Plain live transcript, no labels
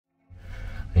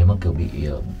Nếu mà kiểu bị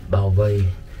bao vây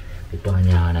cái tòa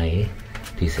nhà này ấy,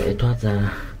 thì sẽ thoát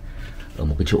ra ở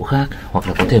một cái chỗ khác, hoặc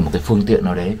là có thể một cái phương tiện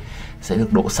nào đấy sẽ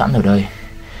được đỗ sẵn ở đây,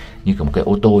 như cả một cái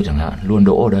ô tô chẳng hạn, luôn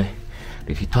đỗ ở đây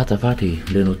để khi thoát ra phát thì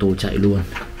lên ô tô chạy luôn.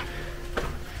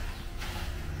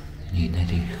 Nhìn này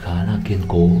thì khá là kiên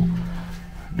cố,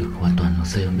 được hoàn toàn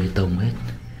xây bằng bê tông hết.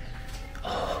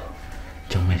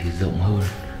 Trong này thì rộng hơn.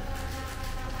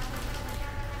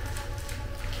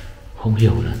 Không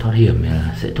hiểu là thoát hiểm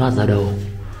là sẽ thoát ra đâu.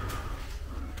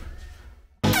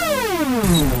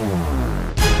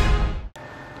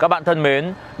 Các bạn thân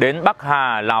mến, đến Bắc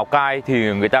Hà, Lào Cai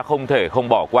thì người ta không thể không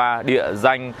bỏ qua địa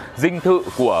danh dinh thự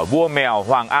của vua mèo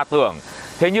Hoàng A Tưởng.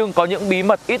 Thế nhưng có những bí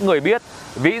mật ít người biết.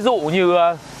 Ví dụ như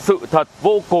sự thật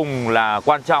vô cùng là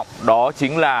quan trọng, đó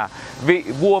chính là vị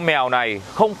vua mèo này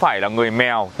không phải là người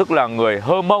Mèo, tức là người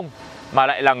Hơ Mông, mà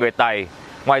lại là người Tày.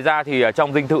 Ngoài ra thì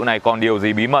trong dinh thự này còn điều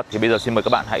gì bí mật thì bây giờ xin mời các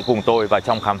bạn hãy cùng tôi vào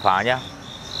trong khám phá nhé.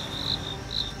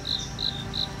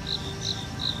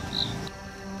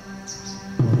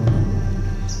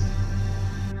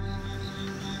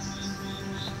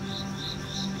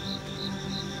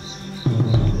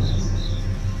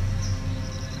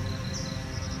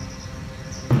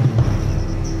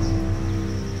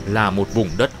 Là một vùng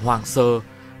đất hoang sơ,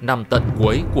 nằm tận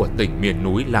cuối của tỉnh miền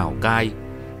núi Lào Cai.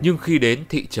 Nhưng khi đến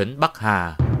thị trấn Bắc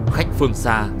Hà, khách phương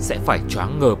xa sẽ phải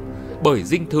choáng ngợp bởi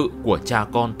dinh thự của cha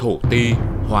con thổ ti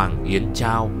Hoàng Yến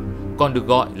TChao, còn được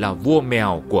gọi là vua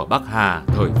mèo của Bắc Hà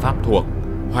thời Pháp thuộc,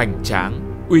 hoành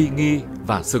tráng, uy nghi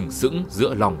và sừng sững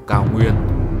giữa lòng cao nguyên.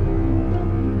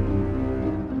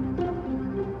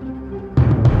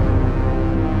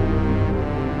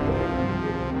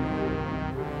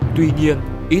 Tuy nhiên,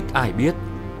 ít ai biết,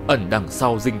 ẩn đằng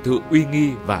sau dinh thự uy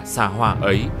nghi và xa hoa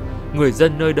ấy, người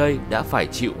dân nơi đây đã phải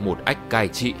chịu một ách cai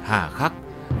trị hà khắc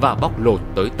và bóc lột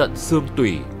tới tận xương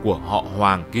tủy của họ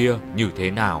Hoàng kia như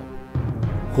thế nào.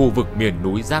 Khu vực miền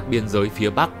núi giáp biên giới phía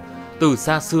Bắc, từ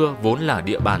xa xưa vốn là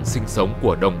địa bàn sinh sống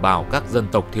của đồng bào các dân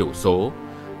tộc thiểu số.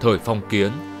 Thời phong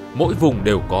kiến, mỗi vùng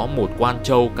đều có một quan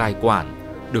châu cai quản,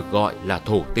 được gọi là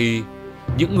thổ ti.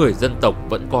 Những người dân tộc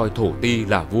vẫn coi thổ ti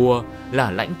là vua,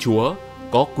 là lãnh chúa,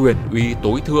 có quyền uy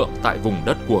tối thượng tại vùng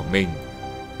đất của mình.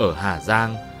 Ở Hà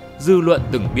Giang, dư luận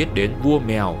từng biết đến vua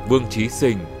mèo Vương Chí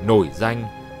Sình nổi danh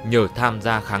nhờ tham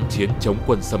gia kháng chiến chống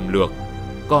quân xâm lược.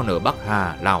 Còn ở Bắc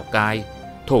Hà, Lào Cai,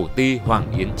 thổ ti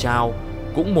Hoàng Yến TChao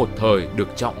cũng một thời được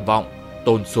trọng vọng,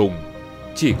 tôn sùng.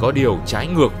 Chỉ có điều trái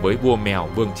ngược với vua mèo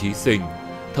Vương Chí Sình,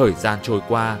 thời gian trôi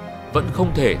qua vẫn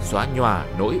không thể xóa nhòa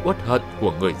nỗi uất hận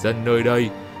của người dân nơi đây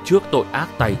trước tội ác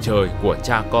tày trời của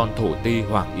cha con thổ ti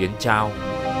Hoàng Yến TChao.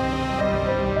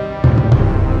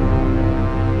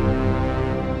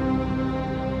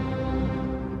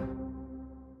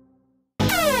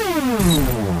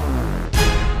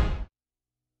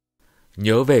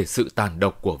 Nhớ về sự tàn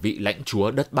độc của vị lãnh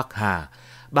chúa đất Bắc Hà,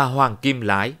 bà Hoàng Kim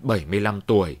Lái 75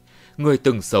 tuổi, người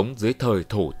từng sống dưới thời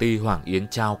thổ ti Hoàng Yến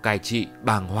TChao cai trị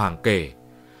bàng hoàng kể.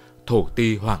 Thổ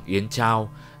ti Hoàng Yến TChao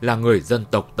là người dân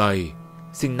tộc Tây,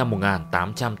 sinh năm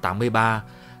 1883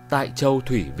 tại châu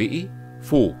Thủy Vĩ,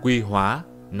 phủ Quy Hóa,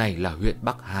 này là huyện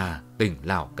Bắc Hà, tỉnh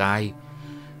Lào Cai.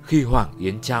 Khi Hoàng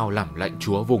Yến TChao làm lãnh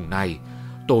chúa vùng này,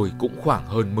 tôi cũng khoảng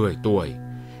hơn 10 tuổi.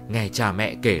 Nghe cha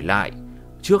mẹ kể lại,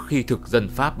 trước khi thực dân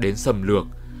Pháp đến xâm lược,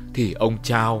 thì ông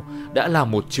TChao đã là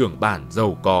một trưởng bản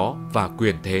giàu có và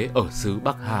quyền thế ở xứ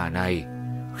Bắc Hà này.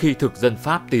 Khi thực dân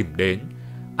Pháp tìm đến,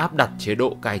 áp đặt chế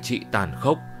độ cai trị tàn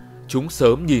khốc, chúng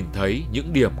sớm nhìn thấy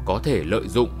những điểm có thể lợi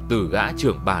dụng từ gã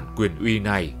trưởng bản quyền uy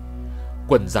này.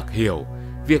 Quân giặc hiểu,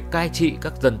 việc cai trị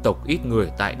các dân tộc ít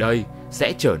người tại đây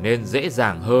sẽ trở nên dễ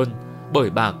dàng hơn, bởi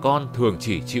bà con thường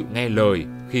chỉ chịu nghe lời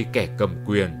khi kẻ cầm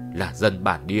quyền là dân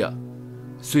bản địa.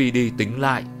 Suy đi tính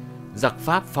lại, giặc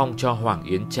Pháp phong cho Hoàng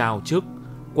Yến TChao chức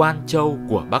quan châu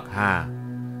của Bắc Hà.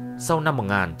 Sau năm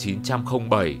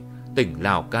 1907, tỉnh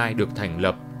Lào Cai được thành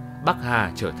lập, Bắc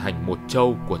Hà trở thành một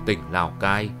châu của tỉnh Lào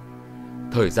Cai.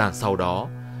 Thời gian sau đó,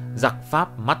 giặc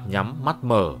Pháp mắt nhắm mắt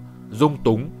mở, dung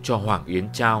túng cho Hoàng Yến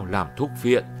TChao làm thuốc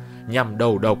viện nhằm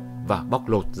đầu độc và bóc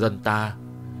lột dân ta.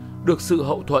 Được sự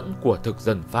hậu thuẫn của thực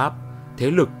dân Pháp,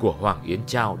 thế lực của Hoàng Yến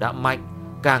TChao đã mạnh,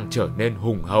 càng trở nên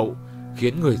hùng hậu,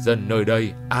 khiến người dân nơi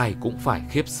đây ai cũng phải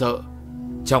khiếp sợ.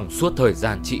 Trong suốt thời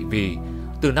gian trị vì,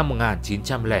 từ năm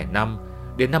 1905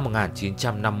 đến năm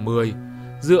 1950,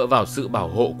 dựa vào sự bảo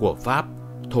hộ của Pháp,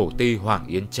 thổ ti Hoàng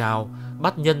Yến TChao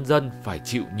bắt nhân dân phải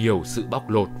chịu nhiều sự bóc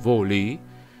lột vô lý.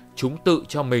 Chúng tự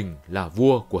cho mình là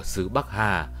vua của xứ Bắc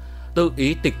Hà, tự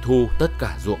ý tịch thu tất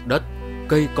cả ruộng đất,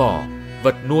 cây cỏ,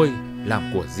 vật nuôi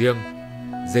làm của riêng.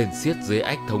 Rên xiết dưới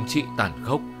ách thống trị tàn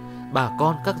khốc, bà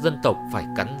con các dân tộc phải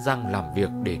cắn răng làm việc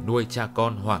để nuôi cha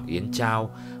con Hoàng Yến TChao,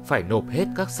 phải nộp hết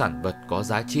các sản vật có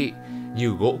giá trị như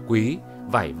gỗ quý,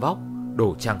 vải vóc,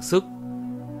 đồ trang sức.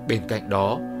 Bên cạnh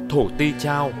đó, thổ ti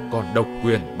TChao còn độc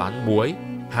quyền bán muối,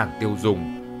 hàng tiêu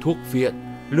dùng, thuốc phiện,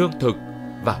 lương thực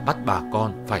và bắt bà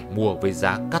con phải mua với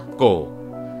giá cắt cổ.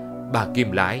 Bà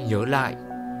Kim Lái nhớ lại,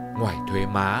 ngoài thuế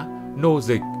má, nô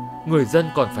dịch, người dân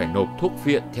còn phải nộp thuốc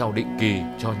phiện theo định kỳ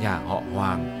cho nhà họ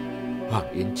Hoàng.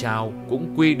 Hoàng Yến TChao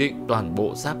cũng quy định toàn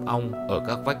bộ sáp ong ở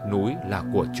các vách núi là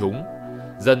của chúng,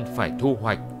 dân phải thu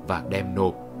hoạch và đem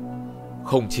nộp.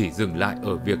 Không chỉ dừng lại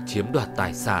ở việc chiếm đoạt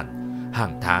tài sản,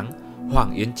 hàng tháng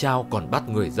Hoàng Yến TChao còn bắt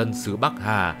người dân xứ Bắc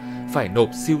Hà phải nộp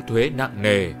siêu thuế nặng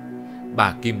nề.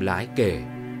 Bà Kim Lái kể,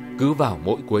 cứ vào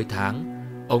mỗi cuối tháng,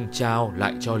 ông TChao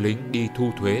lại cho lính đi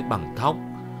thu thuế bằng thóc.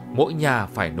 Mỗi nhà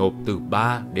phải nộp từ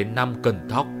 3 đến 5 cân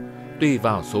thóc, tùy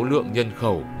vào số lượng nhân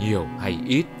khẩu nhiều hay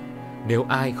ít. Nếu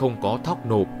ai không có thóc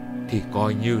nộp thì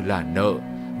coi như là nợ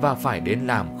và phải đến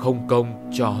làm không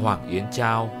công cho Hoàng Yến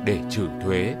TChao để trừ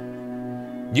thuế.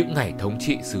 Những ngày thống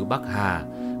trị xứ Bắc Hà,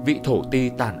 vị thổ ti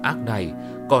tàn ác này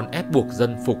còn ép buộc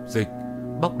dân phục dịch,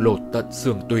 bóc lột tận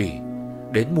xương tủy.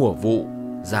 Đến mùa vụ,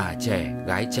 già trẻ,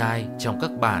 gái trai trong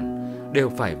các bản đều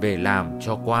phải về làm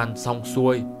cho quan xong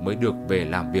xuôi mới được về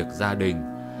làm việc gia đình.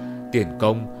 Tiền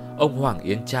công, ông Hoàng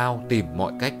Yến TChao tìm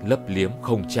mọi cách lấp liếm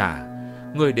không trả.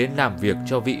 Người đến làm việc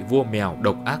cho vị vua mèo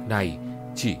độc ác này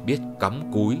chỉ biết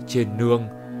cắm cúi trên nương.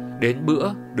 Đến bữa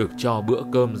được cho bữa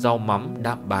cơm rau mắm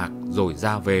đạm bạc rồi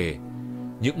ra về.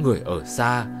 Những người ở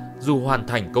xa, dù hoàn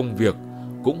thành công việc,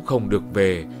 cũng không được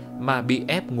về mà bị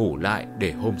ép ngủ lại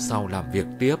để hôm sau làm việc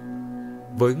tiếp.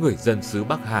 Với người dân xứ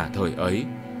Bắc Hà thời ấy,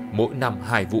 mỗi năm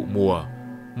 2 vụ mùa,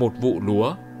 một vụ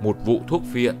lúa, một vụ thuốc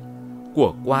phiện.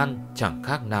 Của quan chẳng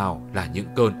khác nào là những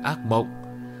cơn ác mộng.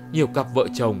 Nhiều cặp vợ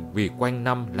chồng vì quanh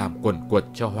năm làm quần quật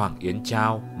cho Hoàng Yến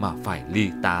TChao mà phải ly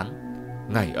tán.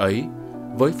 Ngày ấy,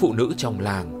 với phụ nữ trong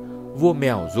làng, vua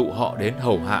mèo dụ họ đến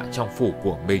hầu hạ trong phủ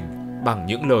của mình bằng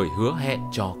những lời hứa hẹn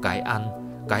cho cái ăn,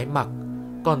 cái mặc.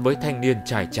 Còn với thanh niên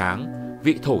trai tráng,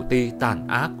 vị thổ ti tàn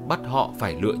ác bắt họ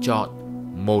phải lựa chọn.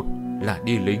 Một là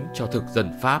đi lính cho thực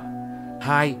dân Pháp,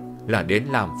 hai là đến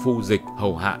làm phu dịch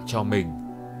hầu hạ cho mình.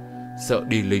 Sợ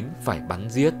đi lính phải bắn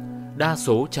giết, đa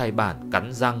số trai bản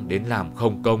cắn răng đến làm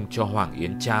không công cho Hoàng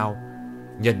Yến TChao.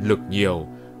 Nhân lực nhiều,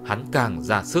 hắn càng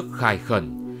ra sức khai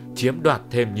khẩn, chiếm đoạt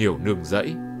thêm nhiều nương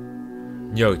rẫy.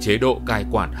 Nhờ chế độ cai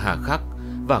quản hà khắc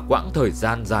và quãng thời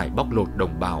gian dài bóc lột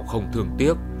đồng bào không thương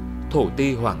tiếc, thổ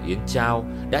ti Hoàng Yến TChao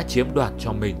đã chiếm đoạt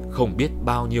cho mình không biết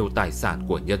bao nhiêu tài sản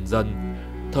của nhân dân.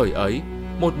 Thời ấy,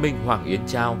 một mình Hoàng Yến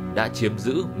TChao đã chiếm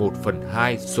giữ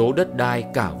 1/2 số đất đai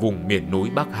cả vùng miền núi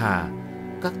Bắc Hà.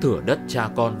 Các thửa đất cha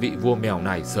con vị vua mèo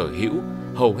này sở hữu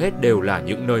hầu hết đều là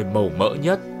những nơi màu mỡ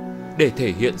nhất. Để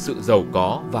thể hiện sự giàu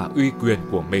có và uy quyền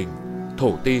của mình,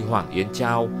 thổ ti Hoàng Yến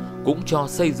TChao cũng cho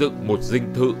xây dựng một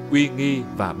dinh thự uy nghi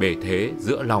và bề thế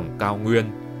giữa lòng cao nguyên.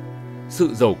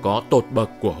 Sự giàu có tột bậc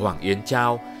của Hoàng Yến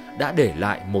TChao đã để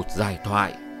lại một giai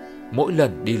thoại. Mỗi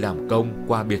lần đi làm công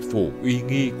qua biệt phủ uy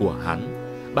nghi của hắn,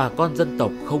 bà con dân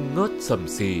tộc không ngớt sầm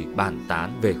xì bàn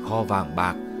tán về kho vàng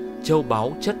bạc, châu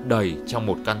báu chất đầy trong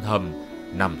một căn hầm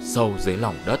nằm sâu dưới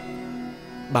lòng đất.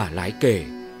 Bà Lái kể,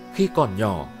 khi còn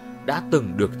nhỏ đã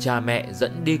từng được cha mẹ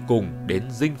dẫn đi cùng đến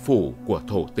dinh phủ của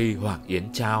thổ ti Hoàng Yến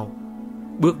TChao.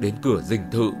 Bước đến cửa dinh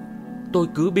thự, tôi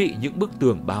cứ bị những bức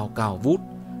tường bao cao vút,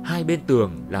 hai bên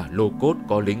tường là lô cốt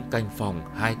có lính canh phòng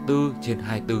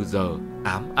 24/24 giờ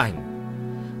ám ảnh.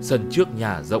 Sân trước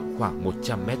nhà rộng khoảng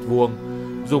 100 mét vuông,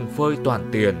 dùng phơi toàn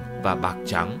tiền và bạc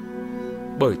trắng.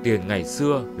 Bởi tiền ngày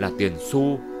xưa là tiền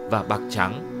xu và bạc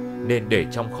trắng, nên để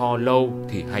trong kho lâu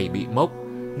thì hay bị mốc,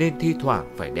 nên thi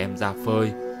thoảng phải đem ra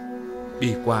phơi.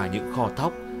 Đi qua những kho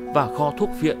thóc và kho thuốc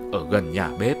phiện ở gần nhà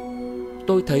bếp,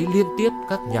 tôi thấy liên tiếp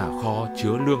các nhà kho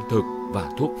chứa lương thực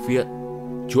và thuốc phiện.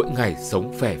 Chuỗi ngày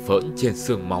sống phè phỡn trên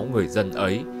xương máu người dân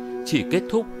ấy chỉ kết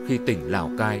thúc khi tỉnh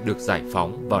Lào Cai được giải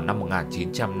phóng vào năm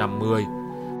 1950.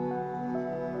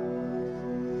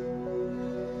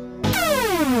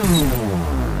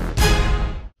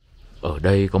 Ở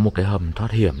đây có một cái hầm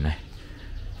thoát hiểm này.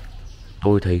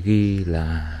 Tôi thấy ghi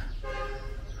là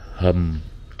hầm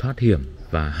thoát hiểm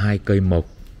và 2 cây mộc.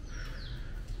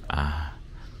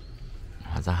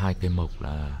 Hóa ra 2 cây mộc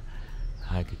là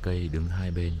 2 cái cây đứng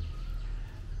hai bên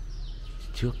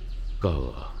trước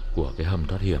cửa của cái hầm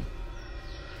thoát hiểm.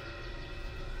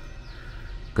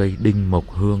 Cây đinh mộc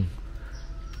hương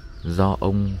do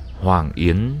ông Hoàng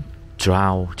Yến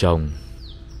TChao trồng.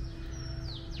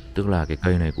 Tức là cái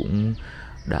cây này cũng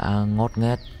đã ngót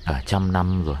nghét cả 100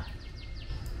 năm rồi.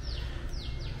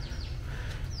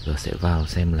 Giờ sẽ vào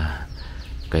xem là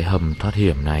cái hầm thoát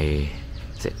hiểm này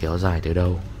sẽ kéo dài tới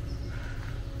đâu.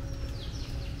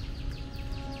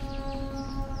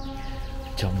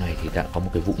 Trong này thì đã có một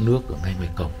cái vũng nước ở ngay ngoài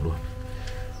cổng luôn.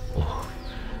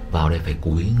 Vào đây phải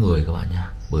cúi người các bạn nhá,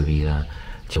 bởi vì là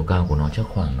chiều cao của nó chắc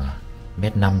khoảng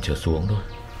 1m5 trở xuống thôi.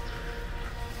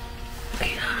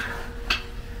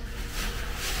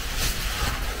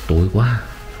 Tối quá.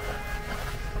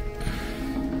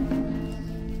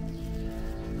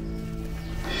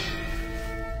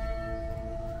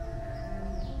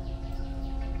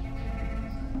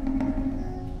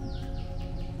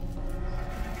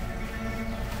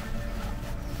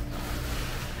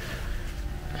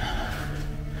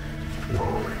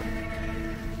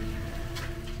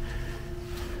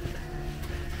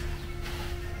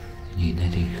 Nhìn này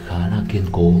thì khá là kiên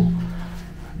cố,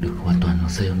 được hoàn toàn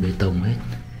xây bằng bê tông hết.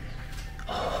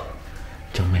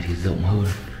 Trong này thì rộng hơn.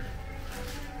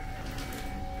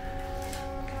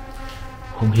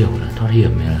 Không hiểu là thoát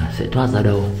hiểm là sẽ thoát ra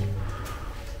đâu.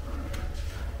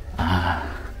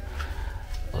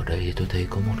 Ở đây tôi thấy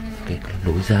có một cái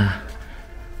lối ra.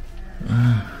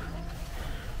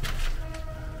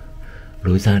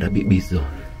 Lối ra đã bị bịt rồi.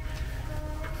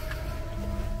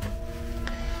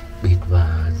 Bịt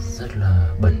và rất là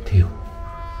bẩn thỉu.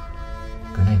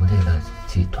 Cái này có thể là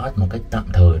chỉ thoát một cách tạm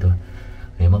thời thôi.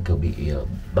 Nếu mà kiểu bị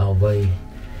bao vây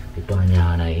cái tòa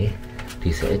nhà này ấy,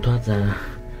 thì sẽ thoát ra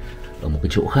ở một cái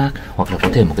chỗ khác, hoặc là có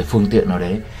thể một cái phương tiện nào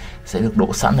đấy sẽ được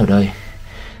đỗ sẵn ở đây,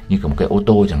 như cả một cái ô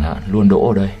tô chẳng hạn, luôn đỗ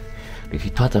ở đây, để khi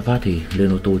thoát ra phát thì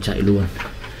lên ô tô chạy luôn.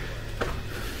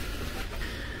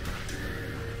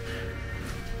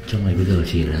 Trong này bây giờ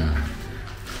chỉ là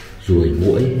ruồi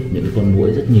muỗi, những cái con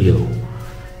muỗi rất nhiều.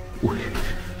 Ui.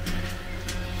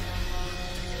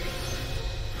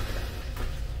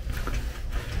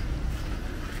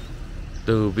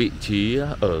 Từ vị trí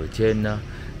ở trên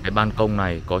cái ban công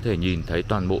này có thể nhìn thấy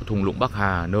toàn bộ thung lũng Bắc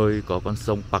Hà, nơi có con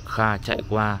sông Bắc Kha chạy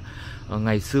qua.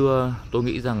 Ngày xưa tôi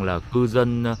nghĩ rằng là cư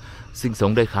dân sinh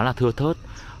sống đây khá là thưa thớt.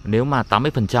 Nếu mà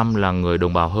 80% là người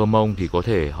đồng bào Hơ Mông thì có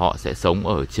thể họ sẽ sống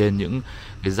ở trên những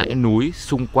cái dãy núi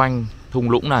xung quanh thung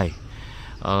lũng này.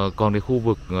 Còn cái khu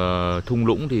vực thung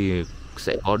lũng thì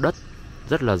sẽ có đất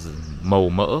rất là màu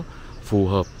mỡ, phù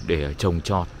hợp để trồng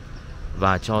trọt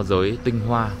và cho giới tinh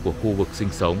hoa của khu vực sinh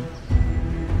sống.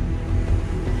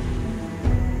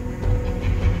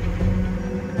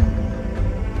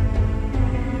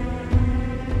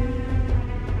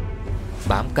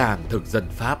 Bám càng thực dân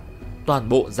Pháp, toàn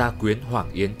bộ gia quyến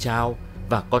Hoàng Yến TChao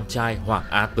và con trai Hoàng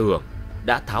A Tưởng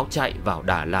đã tháo chạy vào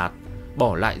Đà Lạt,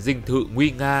 bỏ lại dinh thự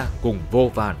nguy nga cùng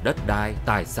vô vàn đất đai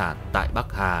tài sản tại Bắc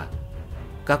Hà.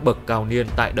 Các bậc cao niên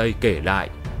tại đây kể lại,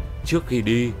 trước khi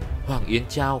đi, Hoàng Yến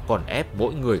TChao còn ép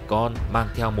mỗi người con mang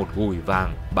theo một gùi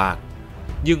vàng, bạc.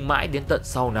 Nhưng mãi đến tận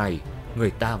sau này,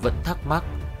 người ta vẫn thắc mắc,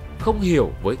 không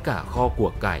hiểu với cả kho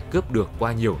của cải cướp được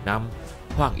qua nhiều năm,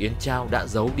 Hoàng Yến TChao đã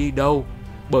giấu đi đâu,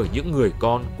 bởi những người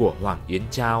con của Hoàng Yến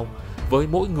TChao với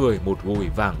mỗi người một gùi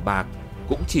vàng bạc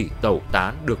cũng chỉ tẩu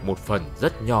tán được một phần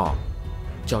rất nhỏ.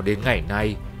 Cho đến ngày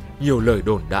nay, nhiều lời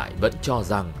đồn đại vẫn cho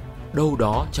rằng đâu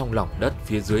đó trong lòng đất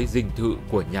phía dưới dinh thự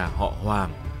của nhà họ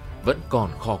Hoàng vẫn còn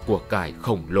kho của cải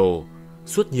khổng lồ.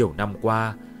 Suốt nhiều năm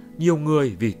qua, nhiều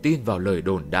người vì tin vào lời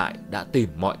đồn đại đã tìm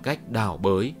mọi cách đào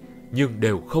bới, nhưng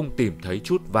đều không tìm thấy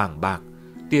chút vàng bạc,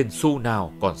 tiền xu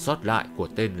nào còn sót lại của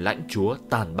tên lãnh chúa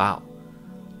tàn bạo.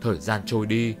 Thời gian trôi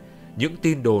đi, những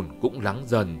tin đồn cũng lắng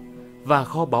dần, và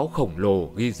kho báu khổng lồ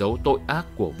ghi dấu tội ác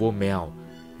của vua mèo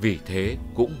vì thế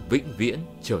cũng vĩnh viễn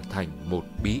trở thành một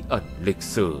bí ẩn lịch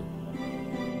sử.